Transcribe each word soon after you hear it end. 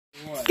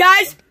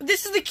Guys,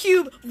 this is the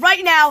cube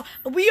right now.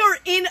 We are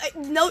in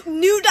a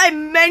new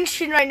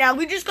dimension right now.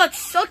 We just got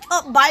sucked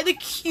up by the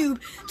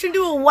cube to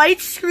do a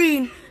white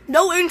screen.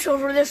 No intro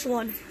for this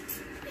one.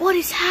 What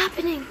is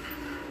happening?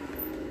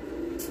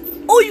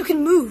 Oh, you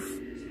can move.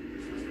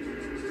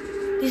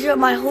 These are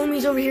my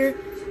homies over here.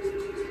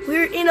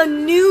 We're in a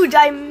new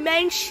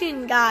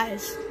dimension,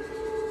 guys.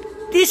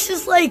 This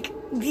is like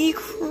the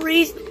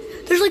crazy.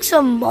 There's like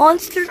some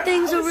monster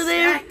things over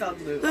there.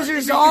 Those are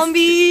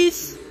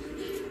zombies.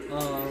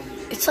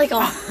 It's like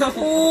a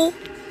whole.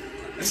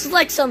 This is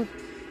like some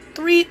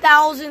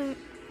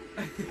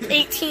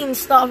 3018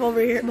 stuff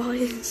over here,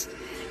 boys.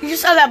 You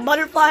just saw that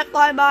butterfly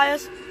fly by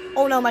us.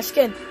 Oh no, my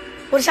skin.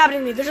 What is happening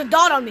to me? There's a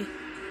dot on me.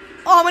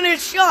 Oh, I'm gonna get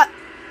shot.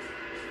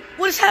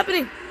 What is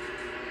happening?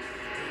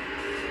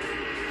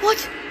 What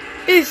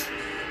is?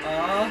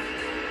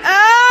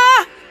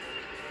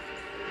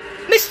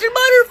 Mr.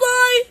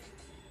 Butterfly.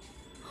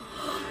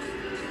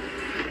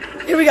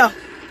 Here we go.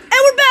 And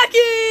we're back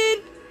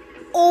in.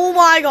 Oh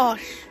my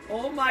gosh.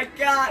 Oh my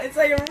god, it's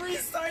like a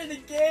restart of the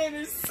game.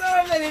 There's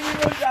so many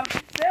people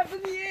jumping. Stay up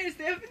in the air,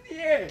 stay up in the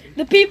air.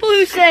 The people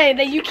who say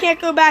that you can't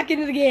go back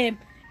into the game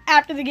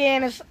after the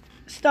game has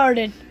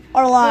started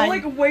are lying.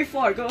 Go like way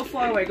far, go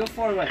far away, go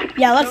far away.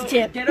 Yeah, that's a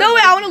tip. No,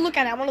 wait, I want to look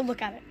at it. I want to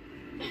look at it.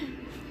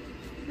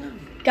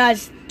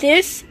 Guys,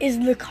 this is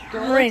the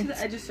current to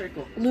the edge of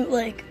circle. Loot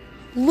Lake.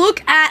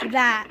 Look at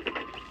that.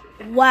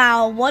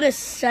 Wow, what a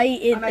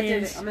sight it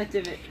is. I'm at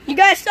divot. You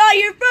guys saw it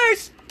here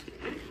first.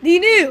 The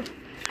new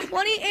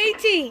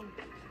 2018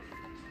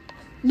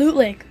 Loot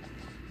Lake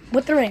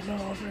with the rainbow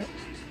over it.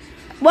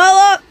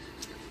 Well,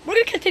 we're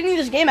going to continue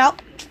this game out.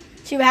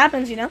 See what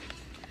happens, you know.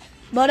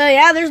 But,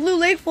 yeah, there's Loot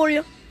Lake for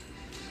you.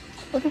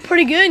 Looking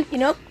pretty good, you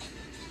know.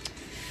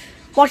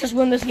 Watch us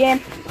win this game.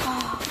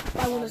 Oh, if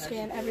I win this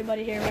game,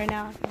 everybody here right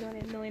now has to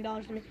donate $1 million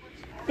to me.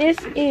 This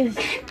is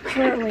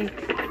currently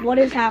what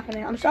is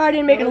happening. I'm sorry I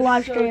didn't make it a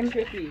live stream.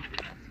 Trippy.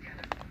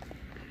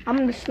 I'm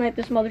going to snipe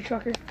this mother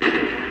trucker.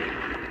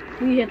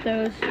 We hit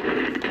those.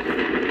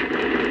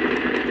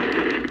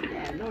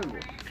 Yeah, normal.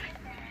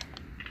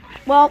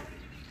 Well,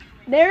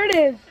 there it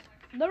is.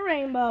 The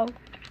rainbow.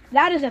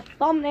 That is a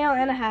thumbnail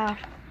and a half.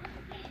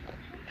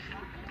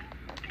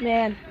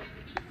 Man.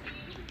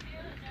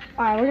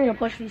 Alright, we're going to go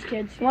push these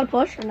kids. You want to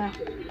push or no?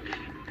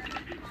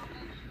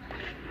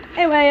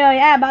 Anyway,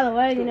 yeah, by the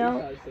way, you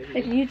know,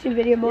 make a YouTube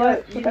video,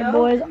 boys, with our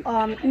boys,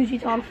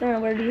 Uzi Thompson, or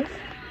where he is.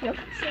 Yep.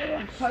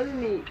 So, Pardon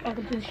me.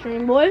 Welcome to the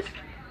stream, boys.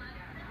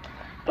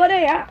 But,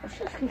 yeah, let's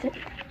just continue.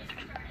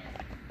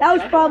 That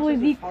was probably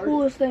the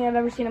coolest thing I've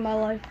ever seen in my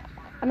life.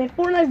 I mean,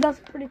 Fortnite's done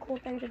some pretty cool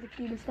things with the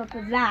cube and stuff,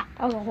 but that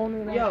was a whole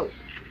new level.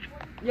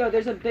 Yo,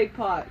 there's a big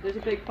pot. There's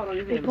a big pot on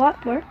your hand. Big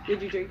pot? Where?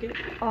 Did you drink it?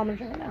 Oh, I'm gonna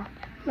drink it now.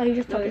 No, you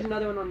just took it. There's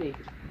another one on me.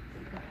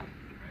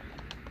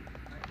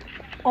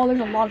 Oh, there's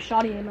a lot of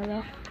shoddy ammo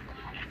though.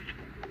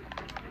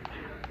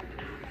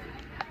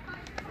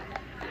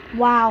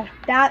 Wow,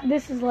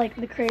 this is like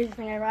the craziest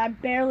thing ever. I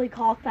barely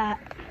caught that.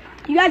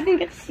 You guys didn't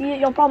get to see it.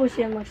 You'll probably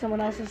see it in like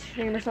someone else's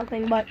stream or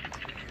something. But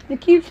the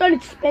cube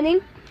started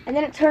spinning, and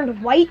then it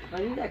turned white,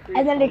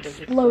 and then it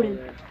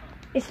exploded.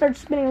 It started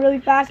spinning really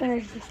fast, and then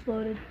it just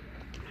exploded.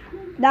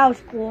 That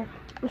was cool.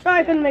 I'm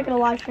sorry I couldn't make it a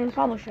live stream.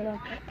 Probably should have.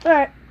 It's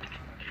alright.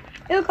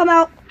 It'll come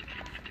out.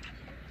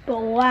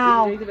 But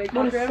wow,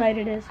 what a sight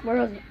it is. Where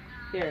was it?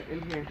 Here,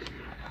 in here.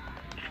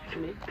 To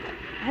me.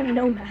 I have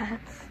no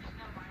mats.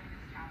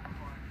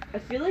 I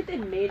feel like they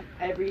made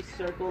every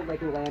circle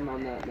like land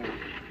on that map.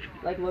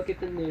 Like, look at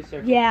the new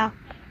circle. Yeah.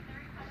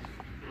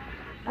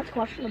 That's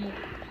questionable.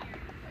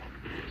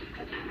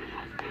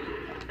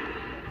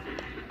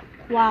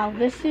 Wow,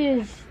 this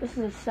is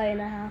a sight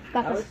and a half.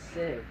 That was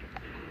sick.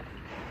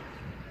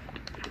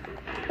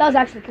 That was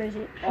actually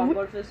crazy. Oh,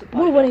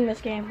 we're winning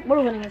this game.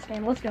 We're winning this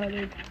game. Let's go,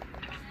 dude.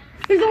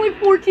 There's only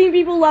 14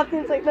 people left,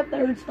 and it's like the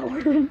third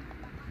storm.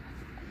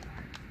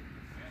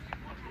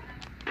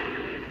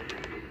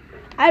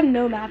 I have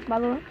no maps, by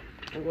the way.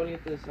 I'm going to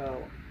get this,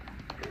 I'll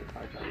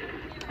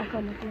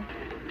come with you.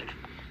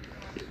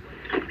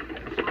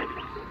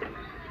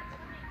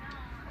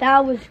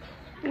 That was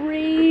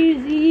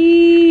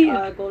crazy.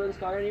 Golden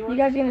Scar, anyone? You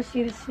guys are gonna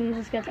see this as soon as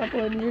this gets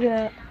uploaded.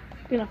 You're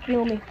gonna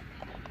feel me.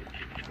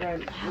 Right,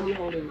 what are you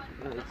holding?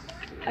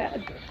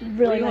 Really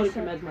what are you nice. holding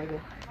for meds,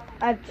 Michael?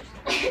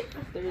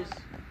 There's.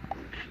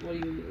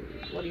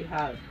 What do you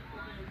have?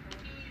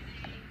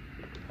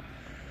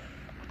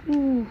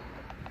 Ooh.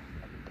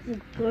 This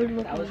is good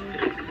looking. That was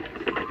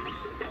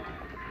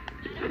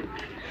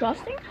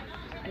Trusting?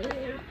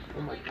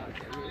 Oh my god,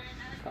 that was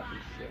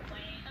fucking shit.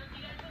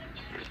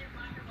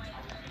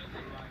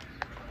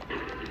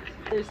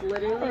 There's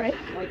literally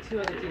like 2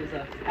 other teams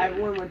left.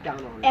 Everyone went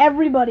down on it.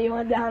 Everybody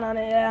went down on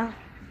it, yeah.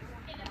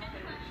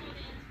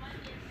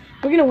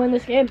 We're gonna win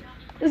this game.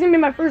 This is gonna be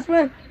my first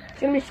win. It's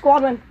gonna be a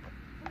squad win.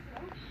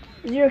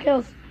 0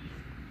 kills.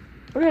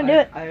 We're gonna do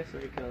it. I have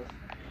 3 kills.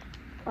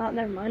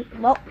 Never mind.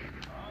 Well,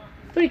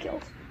 3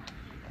 kills.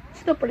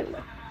 Still pretty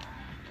low.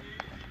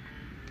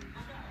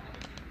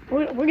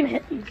 We're gonna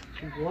hit these.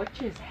 What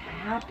just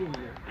happened?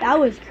 That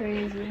was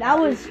crazy. That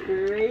was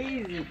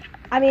crazy.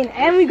 I mean,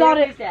 and we got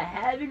it. To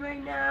heaven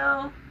right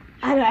now.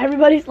 I know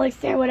everybody's like,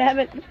 "Sarah, what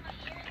happened?"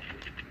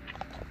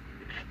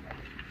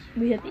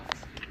 We hit these.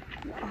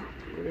 Wow.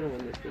 We're gonna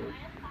win this game.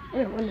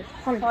 We're gonna win this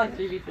 100%.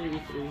 Probably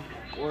 3v3v3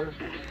 or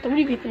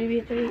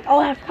 3v3v3. Oh,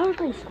 I have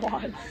counting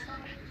squads.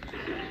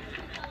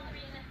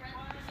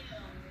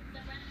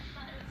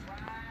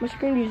 My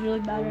screen view is really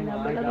bad right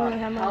now, but I don't really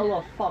have my.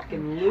 Hella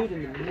fucking loot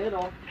in the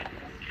middle.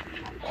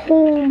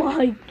 Oh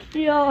my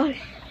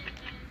gosh.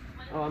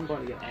 Oh, I'm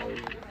going to get all of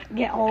it.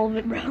 Get all of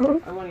it,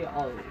 bro. I want to get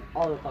all of it.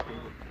 All the fucking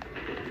loot.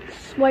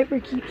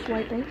 Swiper, keep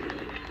swiping.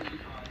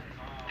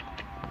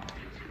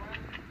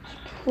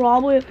 It's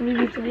probably a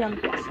 3v3 on the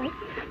plus side.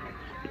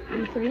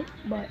 3v3,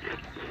 but.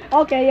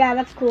 Okay, yeah,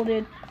 that's cool,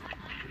 dude.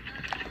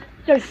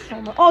 There's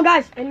so much. Oh,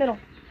 guys, in middle.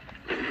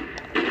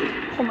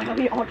 Oh my god,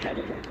 we all tried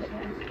to hit it.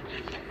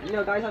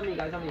 No, guys on me,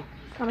 guys on me.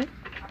 Coming.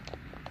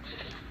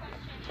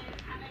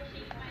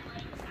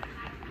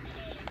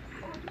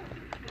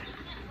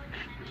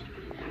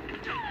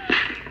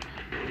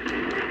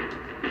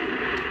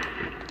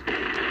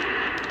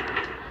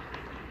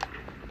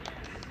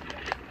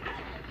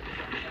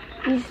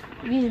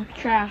 These are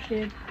trash,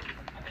 dude.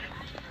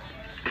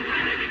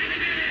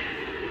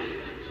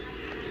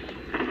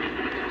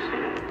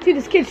 Dude,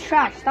 this kid's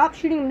trash. Stop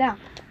shooting him down.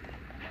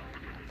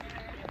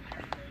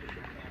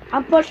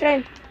 I'm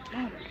pushing.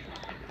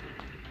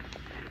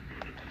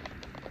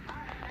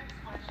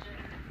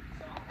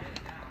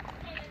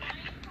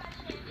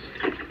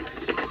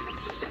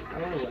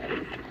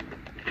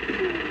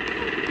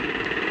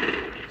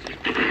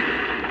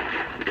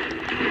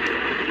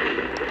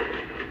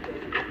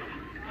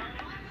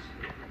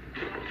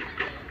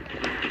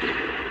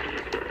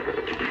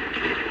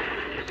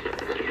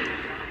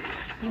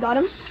 You got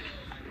him?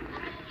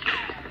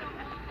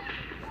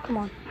 Come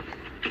on.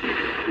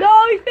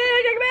 No, he's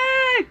finishing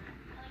me!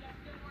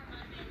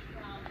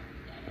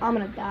 I'm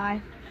gonna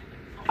die.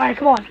 Alright,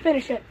 come on,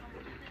 finish it.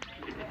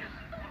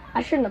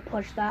 I shouldn't have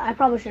pushed that. I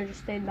probably should have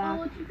just stayed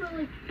back.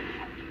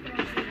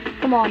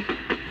 Come on.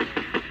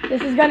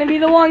 This is gonna be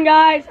the one,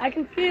 guys. I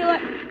can feel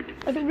it.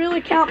 Doesn't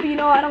really count, but you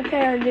know, I don't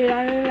care, dude.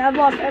 I mean, I've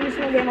lost every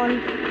single game on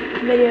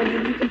video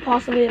that you can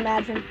possibly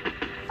imagine.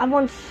 I've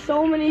won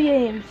so many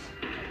games.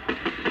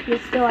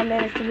 Yet still, I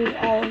managed to lose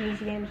all of these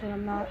games when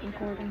I'm not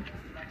recording.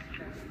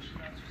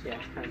 Yeah,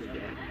 it's kind of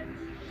good.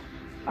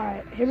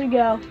 Alright, here we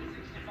go.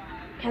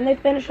 Can they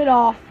finish it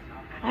off?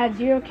 I had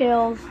 0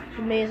 kills. It's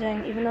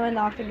amazing, even though I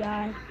knocked a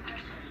guy.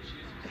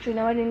 Actually,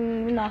 no, I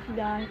didn't even knock a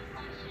guy.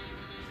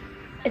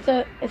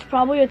 It's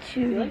probably a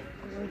 2v4v2.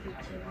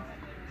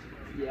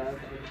 Yeah,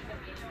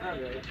 not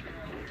really.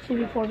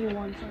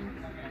 2v4v1, so.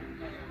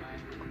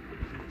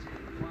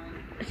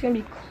 It's gonna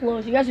be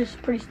close. You guys are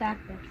just pretty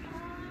stacked though.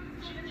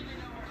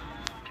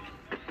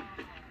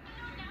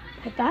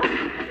 Hit that?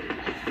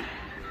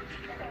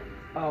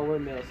 Oh, we're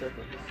in middle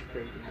circle. This is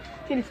crazy.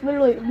 Dude, it's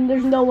literally,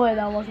 there's no way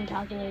that wasn't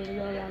calculated to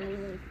go around the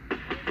league.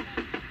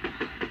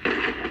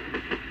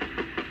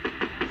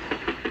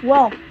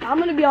 Well, I'm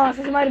gonna be honest,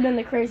 this might have been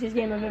the craziest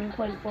game I've ever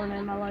played Fortnite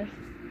in my life.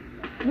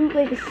 Loot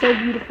Lake is so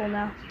beautiful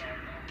now.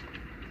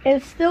 And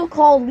it's still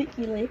called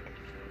Leaky Lake.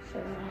 So,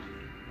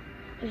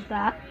 there's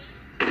that.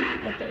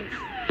 But there's,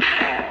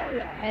 oh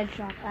yeah,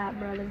 headshot that,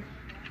 brother.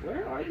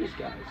 Where are these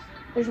guys?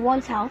 There's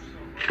one's house.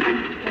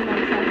 And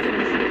one's house.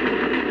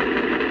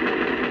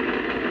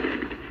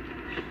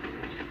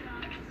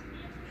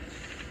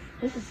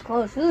 This is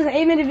close. This is an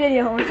 8-minute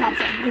video on top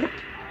side.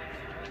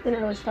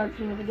 Didn't really start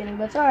from the beginning,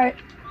 but it's alright.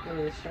 That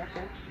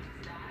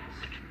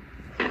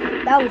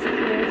was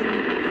crazy.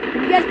 If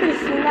you guys could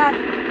have seen that,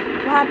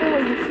 what happened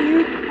was the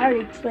cube, I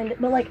already explained it,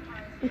 but like,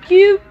 the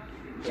cube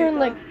turned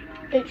like,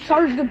 it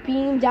charged a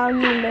beam down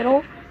in the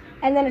middle,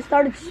 and then it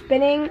started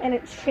spinning, and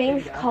it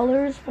changed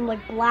colors from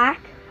like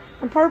black,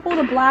 from purple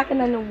to black, and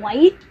then to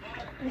white.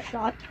 Nice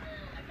shot.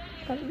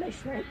 Got a nice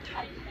snipe.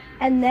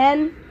 And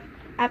then,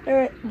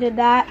 after it did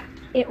that,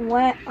 it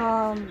went,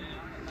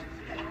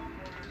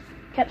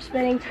 kept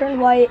spinning,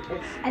 turned white,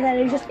 and then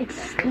it just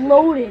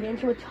exploded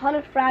into a ton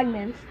of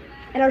fragments,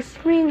 and our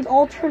screens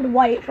all turned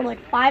white for like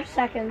 5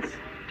 seconds,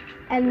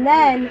 and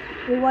then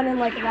we went in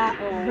like that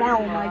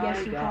realm, I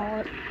guess you call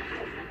it.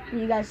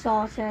 You guys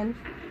saw us in,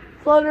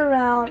 floated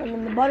around, and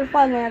then the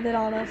butterfly landed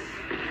on us,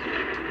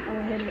 and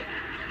we hit it.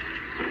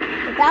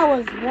 But that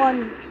was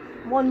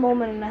one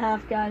moment and a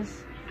half,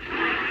 guys.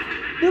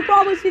 You'll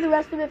probably see the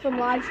rest of it from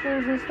live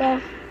streams and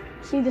stuff.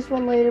 See this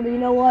one later, but you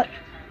know what?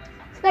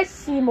 It's nice to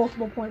see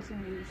multiple points of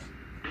views.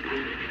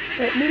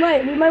 But we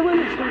might win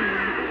this one.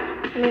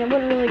 I mean, it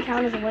wouldn't really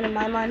count as a win in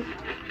my mind.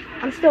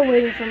 I'm still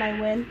waiting for my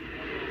win.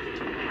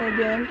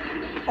 Again.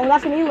 Oh,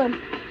 that's an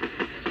elim.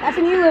 That's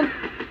an elim.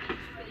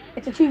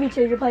 It's a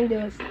 2v2. You're playing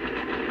duos.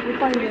 You're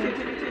playing duos.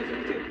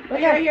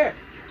 Right here.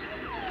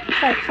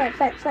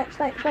 Snipe.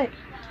 Snipe.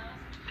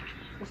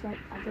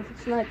 I go for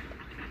snipe.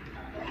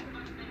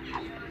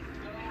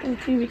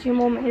 It's a 2v2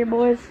 moment here,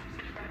 boys.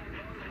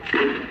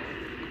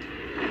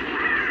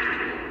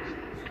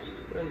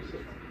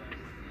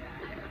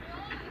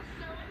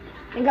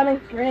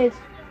 Incoming. Grenades.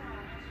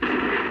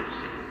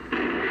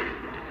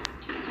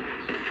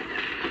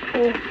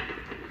 Oh.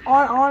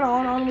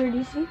 On. Where do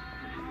you see?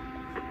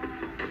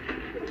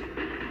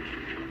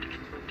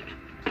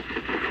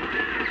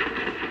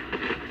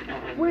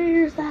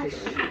 Where's that?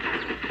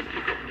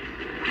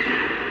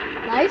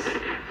 Nice.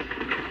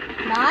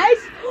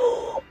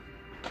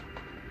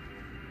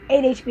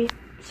 8 HP.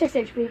 6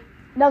 HP.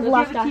 That was the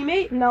last guy.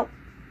 Teammate? No.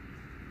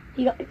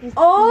 He got the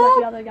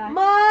other guy.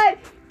 My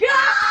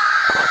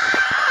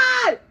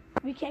God!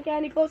 We can't get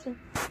any closer.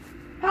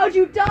 How'd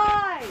you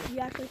die? You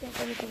actually can't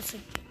get any closer.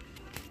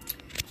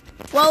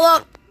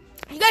 Well,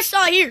 you guys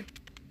saw it here.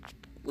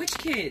 Which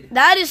kid?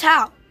 That is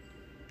how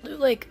Loot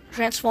Lake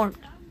transformed.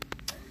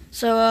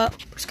 So,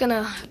 we're just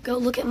gonna go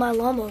look at my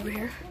llama over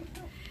here.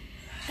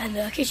 And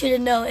in case you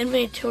didn't know,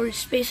 inventory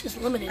space is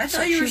limited. I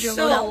thought you were choose your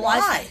still loadout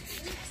alive.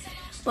 wisely.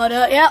 But,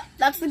 yeah,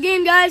 that's the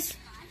game, guys.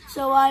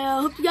 So,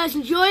 I hope you guys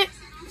enjoy it.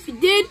 If you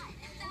did,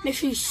 make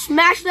sure you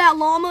smash that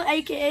llama,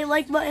 aka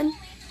like button,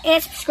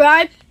 and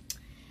subscribe.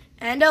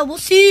 And we'll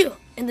see you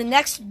in the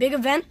next big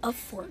event of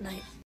Fortnite.